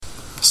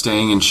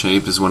Staying in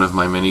shape is one of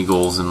my many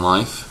goals in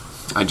life.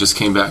 I just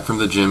came back from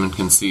the gym and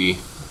can see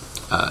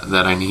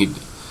that I need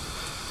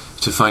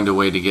to find a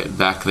way to get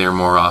back there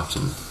more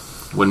often.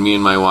 When me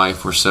and my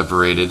wife were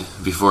separated,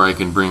 before I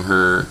could bring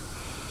her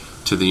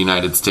to the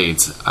United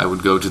States, I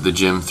would go to the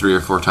gym 3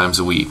 or 4 times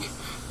a week.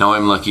 Now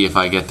I'm lucky if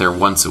I get there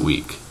once a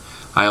week.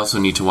 I also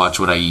need to watch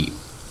what I eat.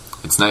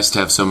 It's nice to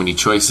have so many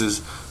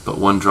choices, but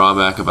one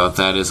drawback about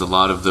that is a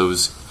lot of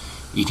those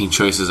eating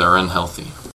choices are unhealthy.